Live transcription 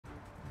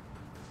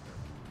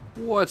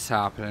What's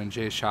happening?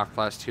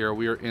 JayShockblast here.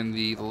 We are in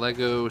the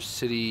LEGO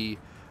City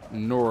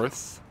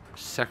North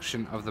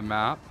section of the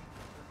map.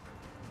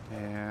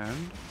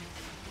 And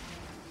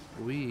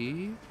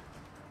we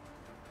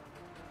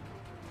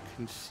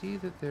can see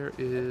that there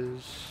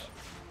is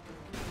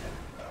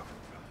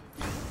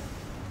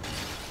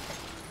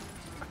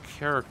a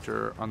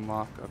character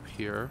unlock up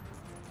here.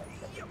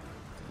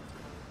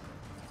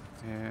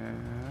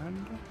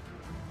 And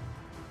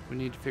we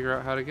need to figure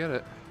out how to get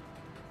it.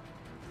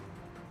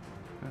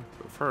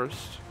 But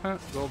first,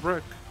 gold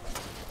brick.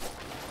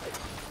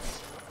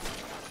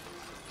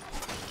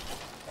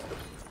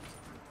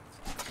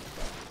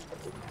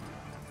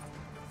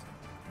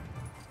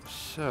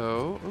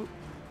 So, let's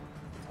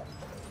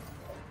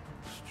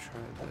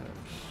try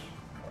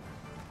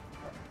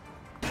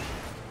this.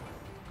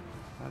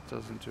 That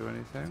doesn't do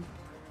anything.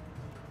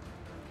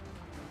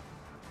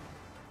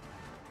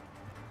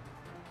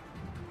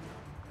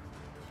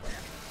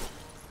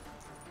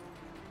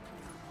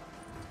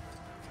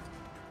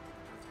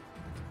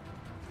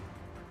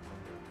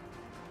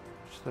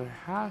 There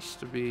has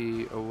to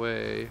be a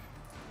way.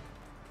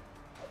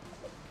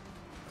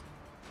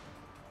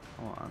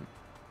 Hold on.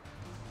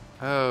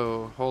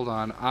 Oh, hold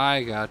on.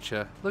 I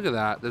gotcha. Look at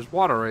that. There's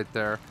water right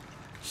there.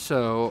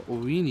 So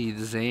we need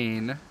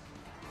Zane.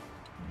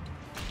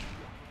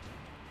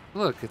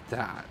 Look at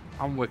that.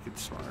 I'm wicked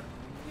smart.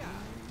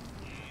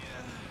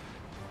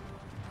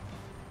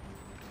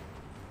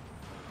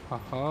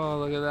 Oh,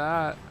 look at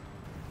that.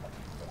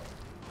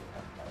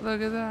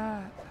 Look at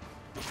that.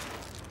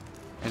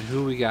 And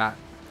who we got?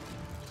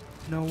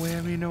 No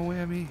whammy, no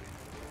whammy.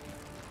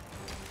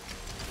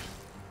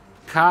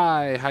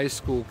 Kai, high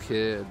school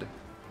kid.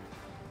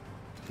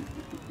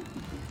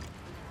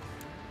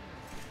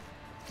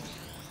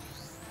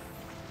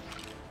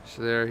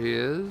 So there he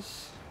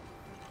is.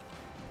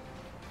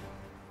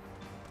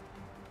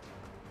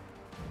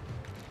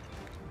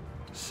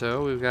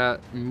 So we've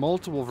got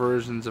multiple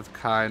versions of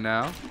Kai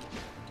now.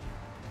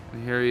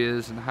 And here he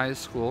is in high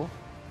school.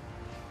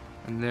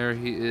 And there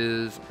he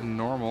is in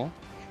normal.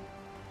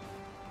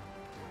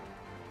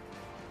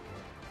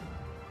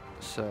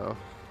 So,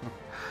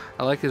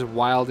 I like his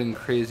wild and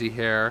crazy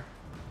hair.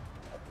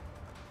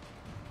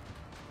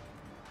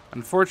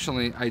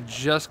 Unfortunately, I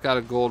just got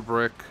a gold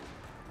brick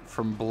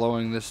from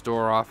blowing this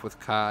door off with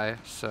Kai,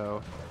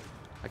 so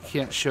I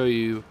can't show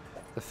you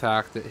the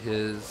fact that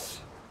his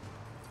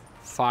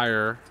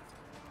fire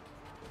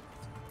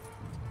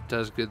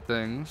does good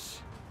things.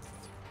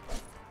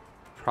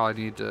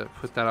 Probably need to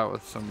put that out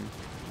with some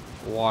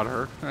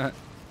water.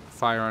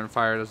 Fire on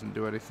fire doesn't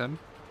do anything.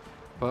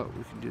 But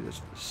we can do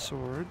this with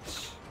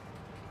swords.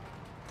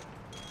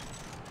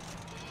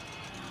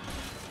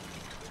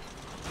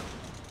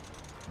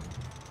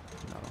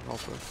 That'll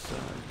help us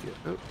get...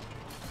 Oh.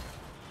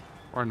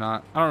 Or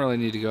not. I don't really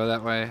need to go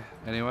that way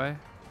anyway.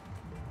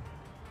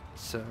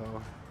 So...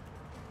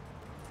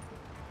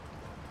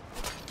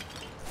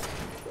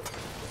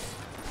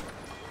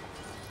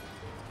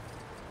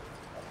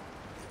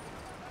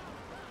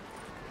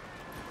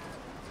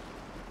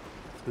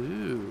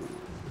 Ooh,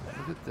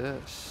 look at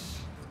this.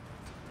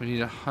 We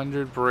need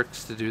 100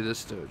 bricks to do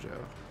this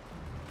dojo.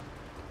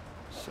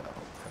 So,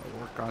 gotta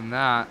work on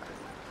that.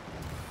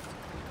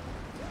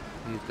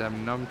 Need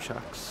them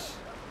nunchucks.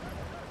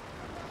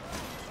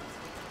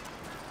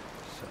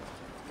 So,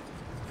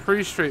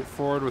 pretty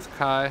straightforward with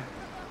Kai.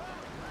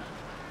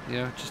 You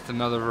know, just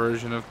another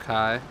version of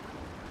Kai.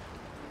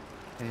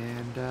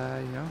 And,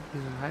 you know,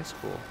 he's in high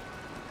school.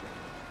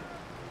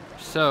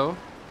 So,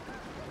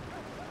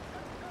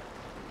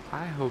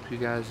 I hope you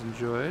guys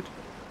enjoyed.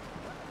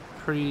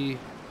 Pretty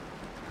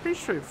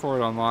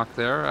straightforward unlock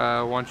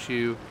there once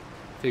you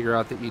figure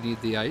out that you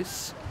need the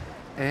ice.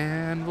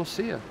 And we'll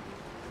see ya.